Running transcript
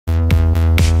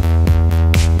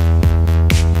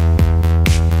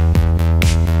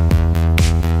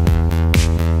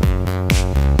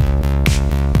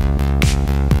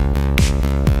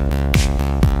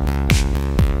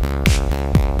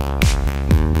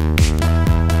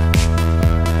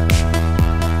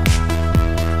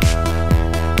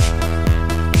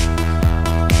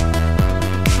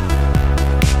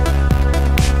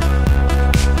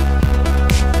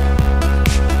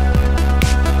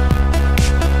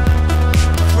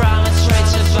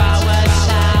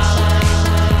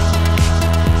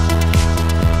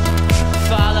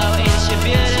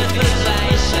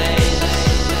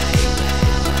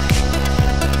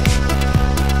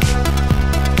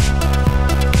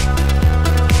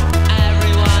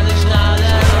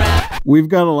We've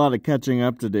got a lot of catching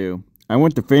up to do. I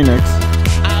went to Phoenix.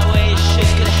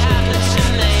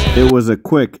 It was a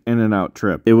quick in and out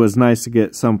trip. It was nice to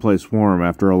get someplace warm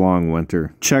after a long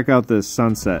winter. Check out this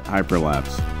sunset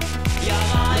hyperlapse.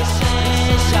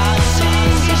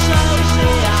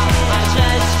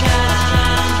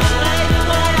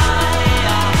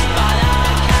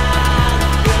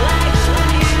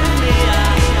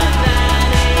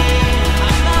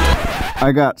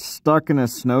 I got stuck in a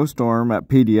snowstorm at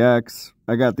PDX.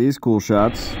 I got these cool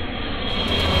shots.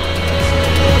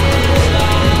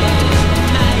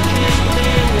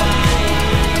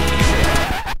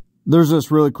 There's this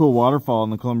really cool waterfall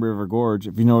in the Columbia River Gorge.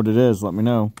 If you know what it is, let me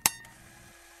know.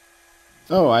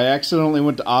 Oh, I accidentally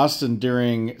went to Austin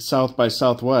during South by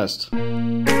Southwest.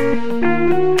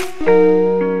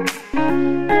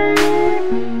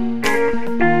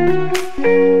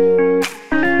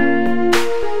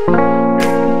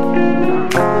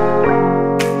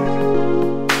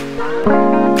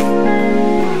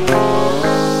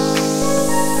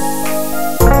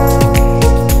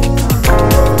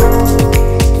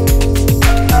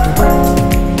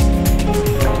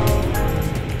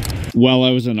 While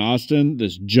I was in Austin,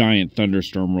 this giant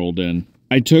thunderstorm rolled in.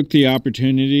 I took the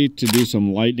opportunity to do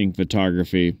some lightning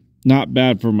photography. Not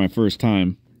bad for my first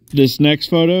time. This next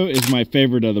photo is my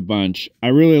favorite of the bunch. I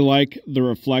really like the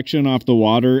reflection off the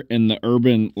water and the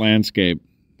urban landscape.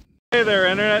 Hey there,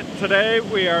 Internet. Today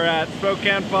we are at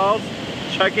Spokane Falls,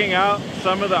 checking out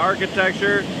some of the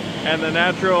architecture and the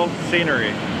natural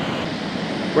scenery.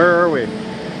 Where are we?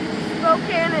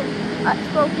 Spokane and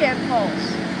Spokane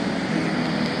Falls.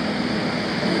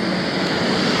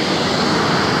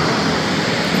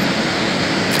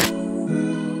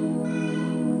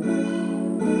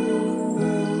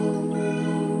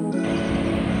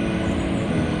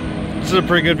 This is a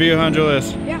pretty good view, huh,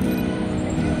 Julius? Yeah.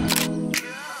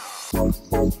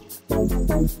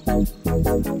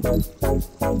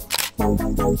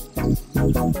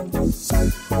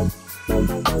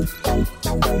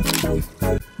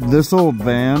 This old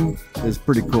van is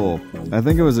pretty cool. I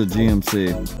think it was a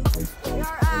GMC. We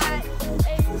are at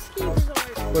a ski resort.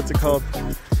 What's it called?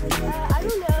 I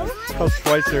don't know. It's called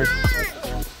Schweitzer.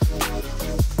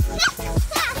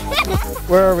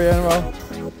 Where are we, Annabelle?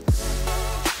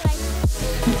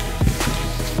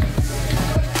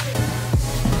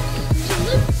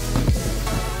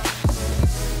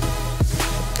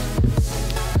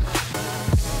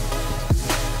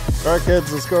 All right,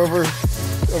 kids, let's go over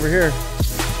here.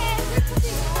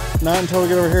 Not until we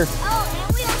get over here. Oh,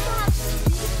 and we also have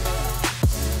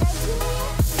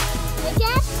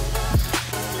skis.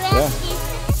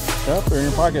 Yeah. Yep, they're in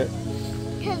your pocket.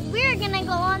 Because we're gonna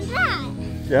go on that.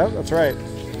 Yeah, that's right.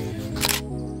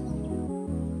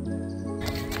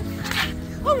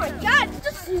 Oh my God, it's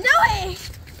just snowing.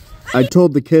 I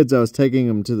told the kids I was taking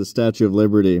them to the Statue of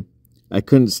Liberty. I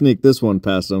couldn't sneak this one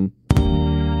past them.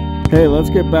 Hey, let's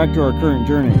get back to our current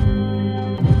journey.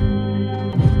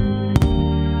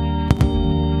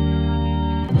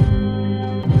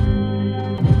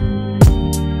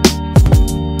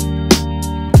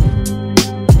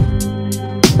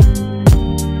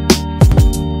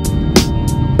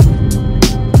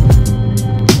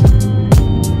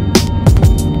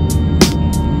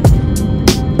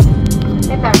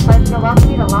 It's our pleasure to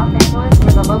welcome you to Los Angeles,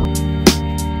 where the local...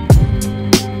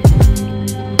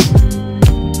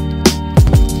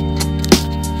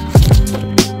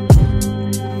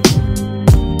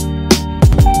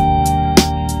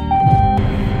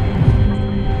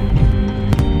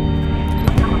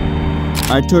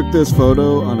 I took this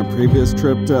photo on a previous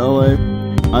trip to LA.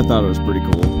 I thought it was pretty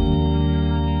cool.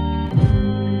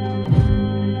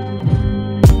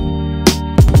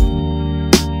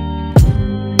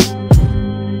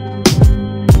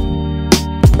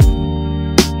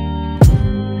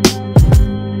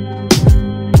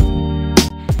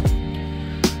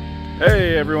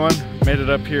 Hey everyone, made it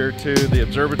up here to the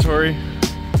observatory.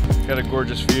 Got a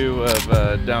gorgeous view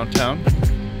of downtown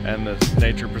and the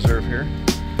nature preserve here.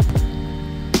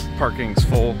 Parking's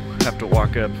full, have to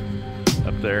walk up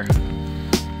there,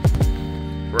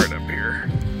 right up here.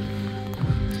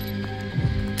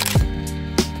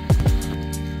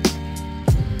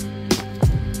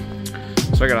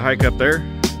 So I gotta hike up there,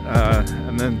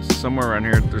 and then somewhere around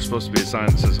here there's supposed to be a sign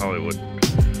that says Hollywood.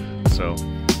 So,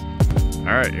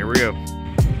 all right, here we go.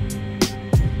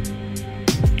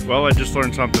 Well, I just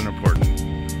learned something important.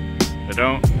 They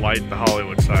don't light the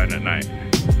Hollywood sign at night.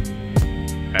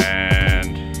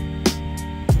 And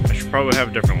I should probably have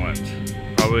a different lens.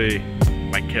 Probably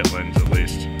my kit lens at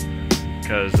least.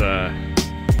 Because,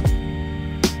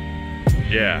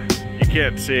 yeah, you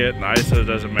can't see it and the ISO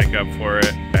doesn't make up for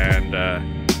it. And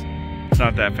it's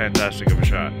not that fantastic of a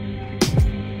shot.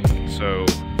 So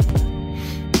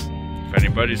if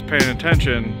anybody's paying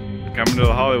attention, coming to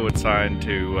the Hollywood sign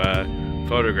to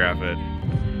photograph it,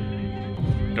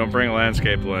 don't bring a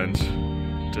landscape lens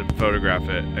to photograph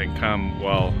it, and come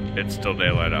while it's still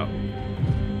daylight out.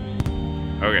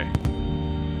 Okay,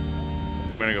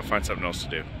 I'm gonna go find something else to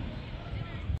do.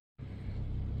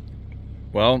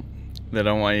 Well, they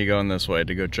don't want you going this way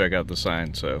to go check out the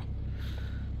sign, so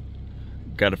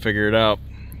gotta figure it out.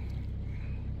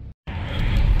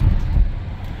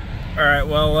 Alright,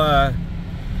 well,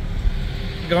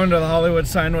 going to the Hollywood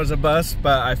sign was a bust,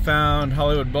 but I found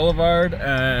Hollywood Boulevard,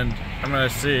 and I'm gonna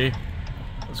see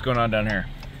what's going on down here.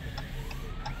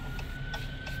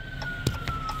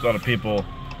 There's a lot of people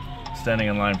standing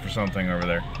in line for something over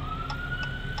there.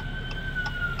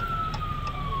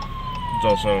 There's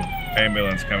also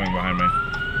ambulance coming behind me.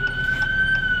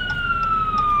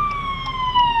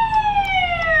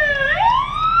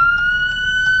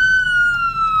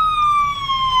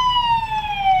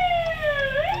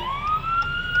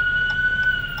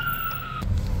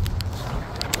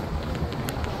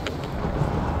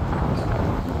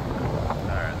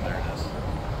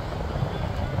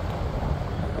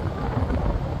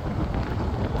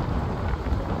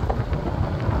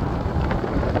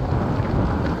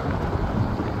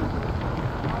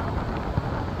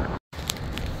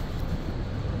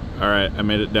 Alright, I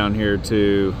made it down here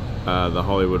to the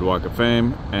Hollywood Walk of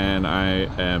Fame, and I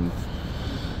am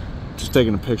just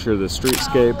taking a picture of the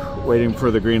streetscape, waiting for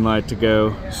the green light to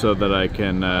go so that I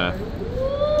can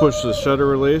push the shutter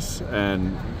release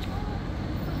and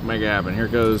make it happen. Here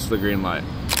goes the green light.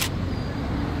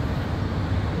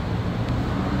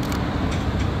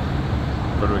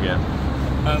 What do we get?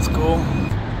 That's cool.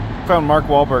 Found Mark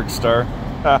Wahlberg's star.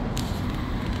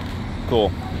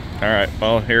 Cool. Alright,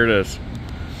 well, here it is.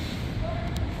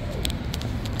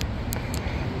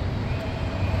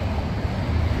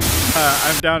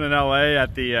 I'm down in LA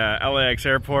at the LAX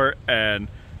airport, and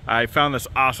I found this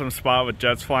awesome spot with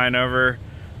jets flying over,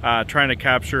 trying to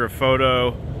capture a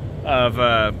photo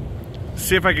of,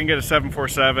 see if I can get a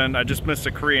 747. I just missed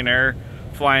a Korean Air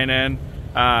flying in,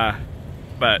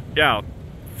 but yeah, I'll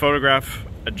photograph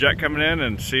a jet coming in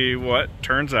and see what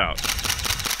turns out.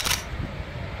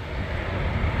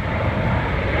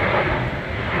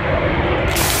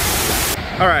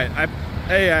 All right,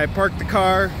 I parked the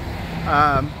car.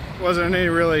 Wasn't any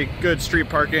really good street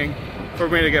parking for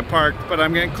me to get parked, but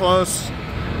I'm getting close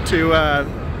to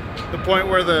the point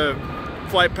where the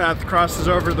flight path crosses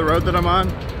over the road that I'm on.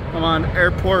 I'm on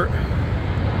Airport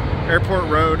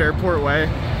Road, Airport Way,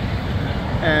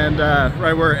 and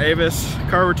right where Avis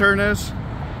car return is.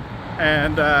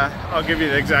 And I'll give you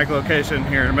the exact location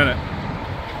here in a minute.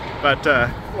 But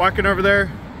walking over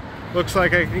there, looks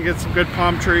like I can get some good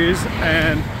palm trees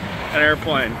and an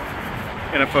airplane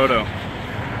in a photo.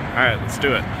 All right, let's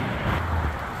do it.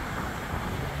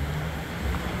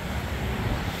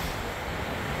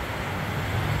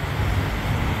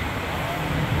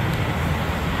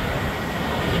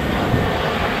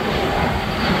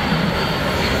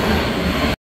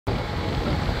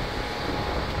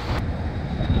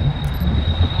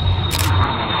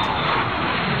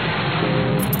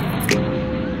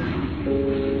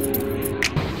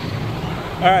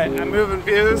 All right, I'm moving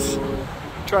views.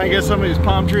 Try and get some of these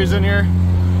palm trees in here.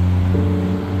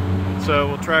 So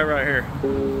we'll try right here.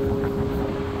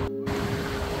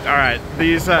 All right,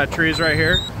 these trees right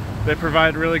here, they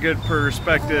provide really good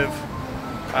perspective,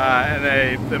 and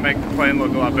they make the plane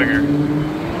look a lot bigger.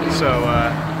 So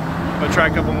I'll try a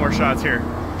couple more shots here.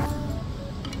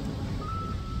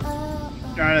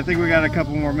 All right, I think we got a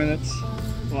couple more minutes.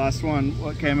 The last one,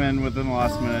 what came in within the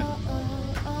last minute.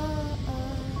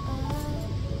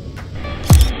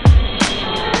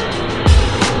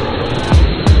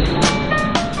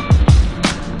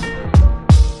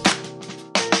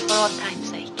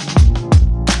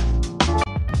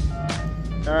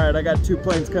 All right, I got 2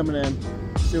 planes coming in.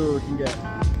 Let's see what we can get.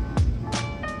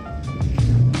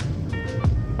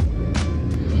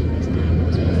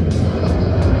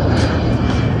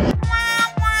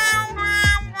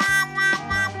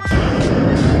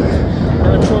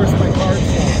 And of course, my card's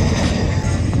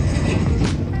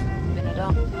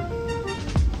gone.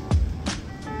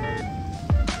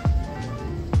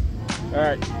 All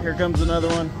right, here comes another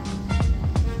one.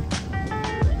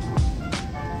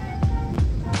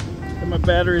 My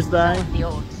battery's dying.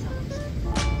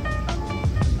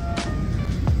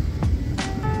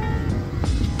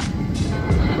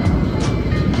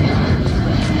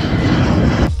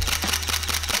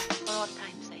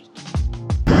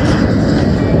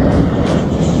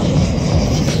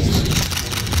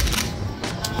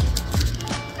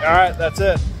 All right, that's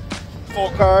it. Full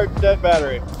card, dead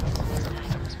battery.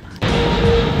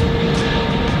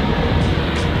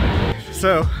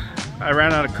 So I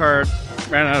ran out of card,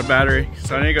 ran out of battery,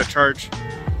 so I need to go charge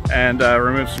and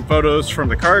remove some photos from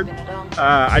the card.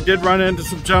 I did run into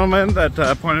some gentlemen that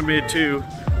pointed me to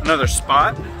another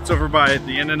spot. It's over by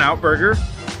the In-N-Out Burger,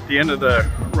 the end of the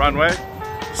runway.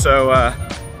 So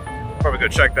probably go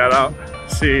check that out,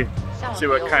 see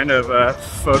what kind of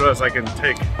photos I can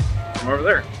take from over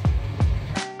there.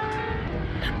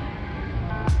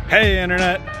 Hey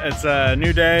internet, it's a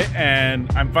new day and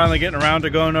I'm finally getting around to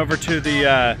going over to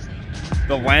the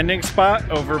landing spot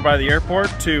over by the airport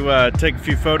to take a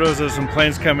few photos of some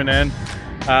planes coming in.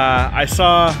 I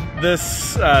saw this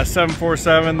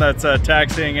 747 that's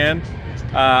taxiing in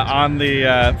on the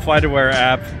FlightAware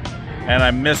app and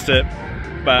I missed it,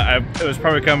 but it was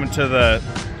probably coming to the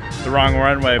wrong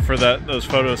runway for those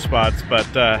photo spots, but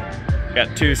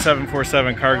got two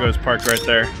 747 cargos parked right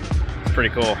there. It's pretty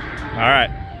cool. All right,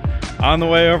 on the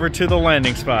way over to the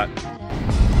landing spot.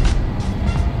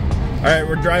 All right,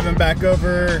 we're driving back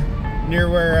over near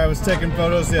where I was taking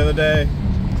photos the other day.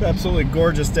 It's an absolutely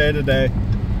gorgeous day today.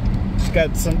 Just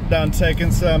got done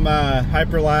taking some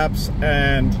hyperlapse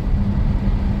and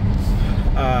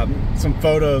some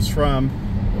photos from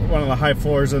one of the high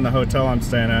floors in the hotel I'm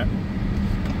staying at.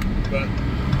 But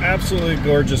absolutely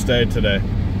gorgeous day today.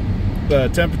 The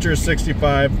temperature is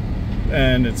 65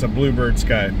 and it's a bluebird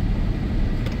sky.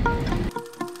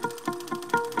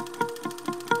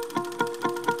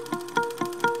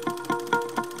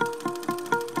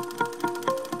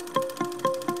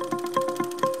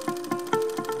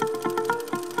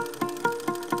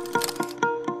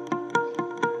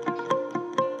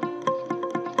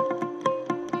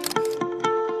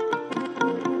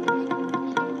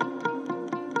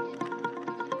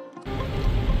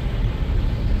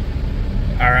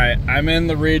 Alright, I'm in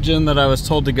the region that I was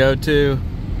told to go to,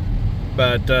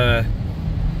 but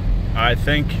I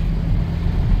think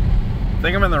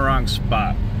I'm in the wrong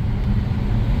spot.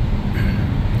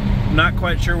 I'm not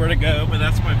quite sure where to go, but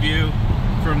that's my view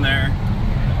from there.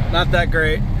 Not that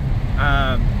great,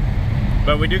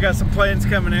 but we do got some planes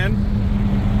coming in,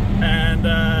 and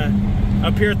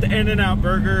up here at the In-N-Out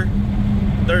Burger,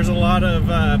 there's a lot of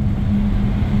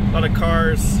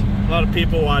cars, a lot of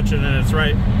people watching, and it's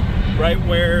right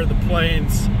where the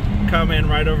planes come in,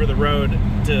 right over the road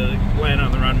to land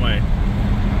on the runway.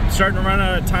 I'm starting to run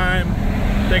out of time,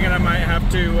 thinking I might have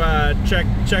to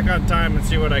check on time and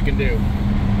see what I can do.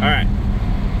 All right,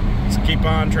 let's keep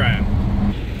on trying.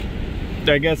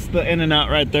 I guess the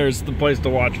In-N-Out right there is the place to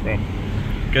watch from,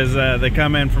 because they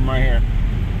come in from right here.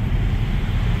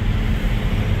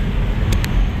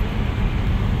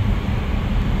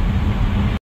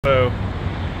 So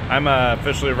I'm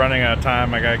officially running out of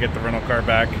time. I gotta get the rental car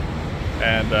back,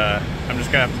 and I'm just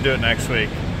gonna have to do it next week.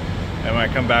 And when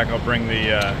I come back, I'll bring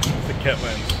the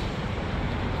Kitlins.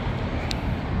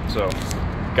 So,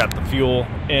 got the fuel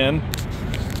in.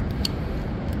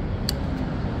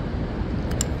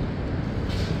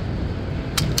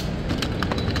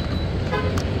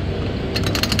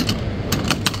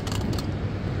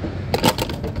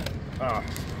 Oh,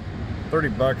 30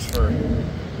 bucks for,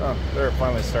 oh, there it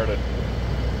finally started.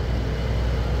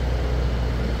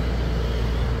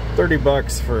 30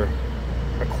 bucks for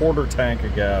a quarter tank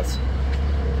of gas.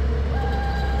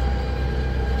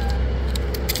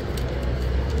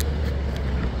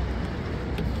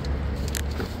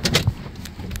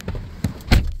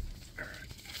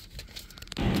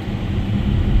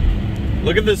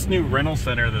 Look at this new rental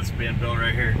center that's being built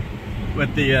right here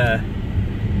with the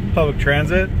public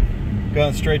transit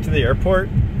going straight to the airport.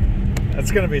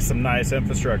 That's gonna be some nice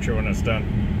infrastructure when it's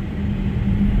done.